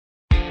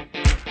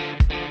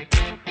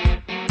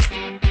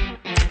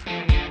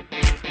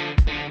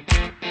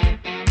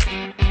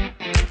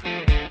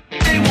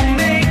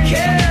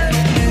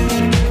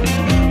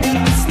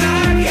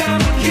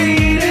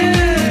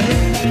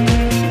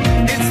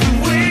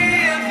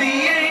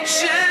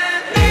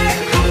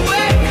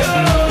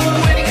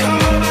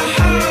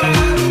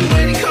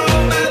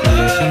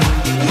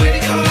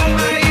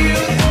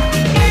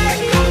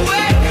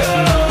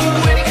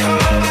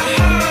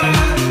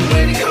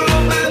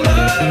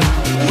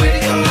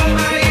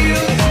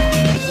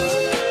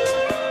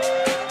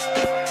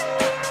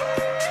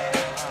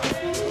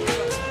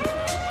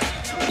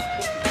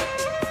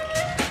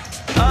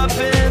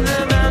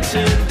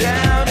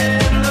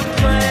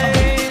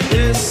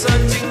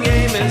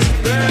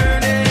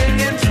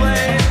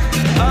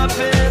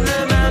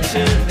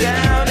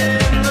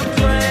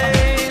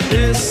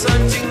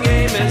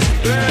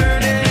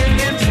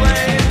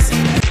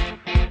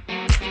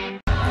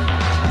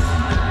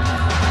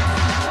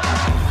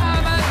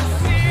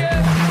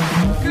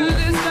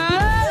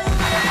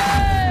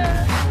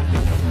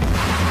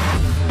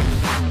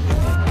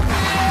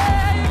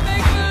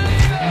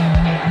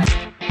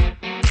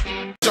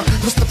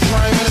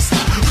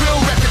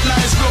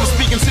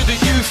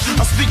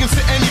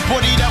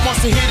anybody that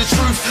wants to hear the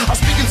truth. I'm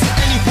speaking to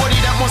anybody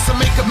that wants to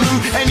make a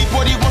move.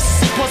 Anybody wants to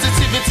see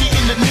positivity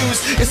in the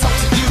news. It's up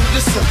to you,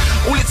 listen.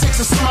 All it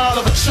takes is a smile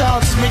of a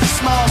child to make you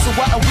smile. So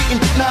why are we in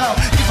it now?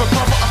 Give a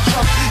brother a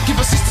hug, give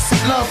a sister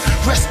some love.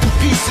 Rest in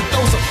peace to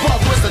those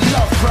above. Where's the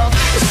love, bro?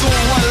 It's all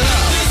one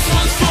love. This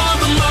one's for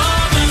the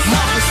mothers.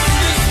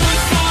 This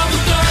one's for the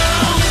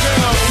girls.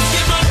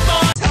 Give my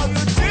thoughts. Tell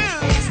the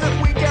dudes that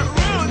we get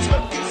rude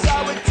but it's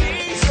our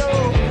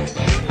diesel.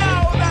 You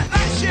know that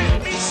shit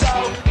be so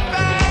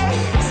bad.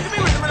 Listen to me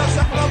with a little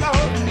something on the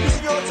hook.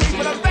 Using your teeth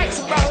with a vex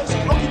and rose.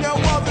 Rocking your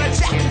walls with a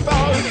jacket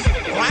phone.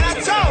 When I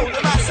told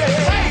him, I said,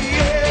 hey,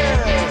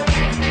 yeah.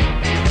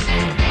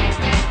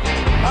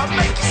 I'll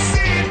make you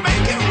see it,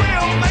 make it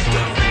real, make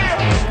it feel.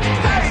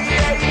 Hey,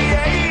 yeah,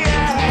 yeah,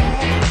 yeah.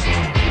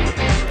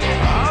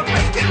 I'll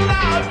make it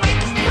loud,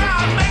 make it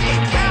proud, make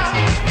it count.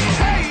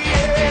 Hey,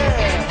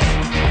 yeah.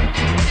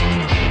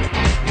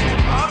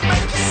 I'll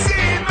make you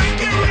see it,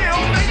 make it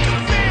real, make it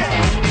feel.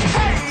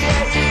 Hey,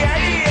 yeah, yeah,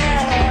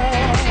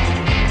 yeah.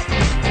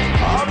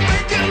 I'll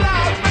make it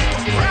loud, make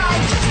it proud,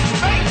 just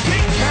make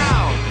it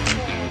count.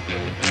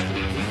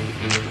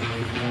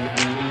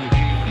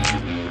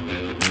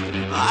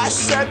 I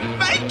said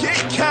make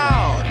it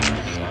count.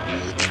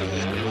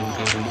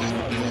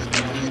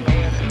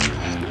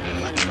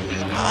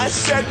 I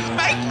said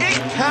make it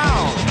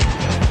count.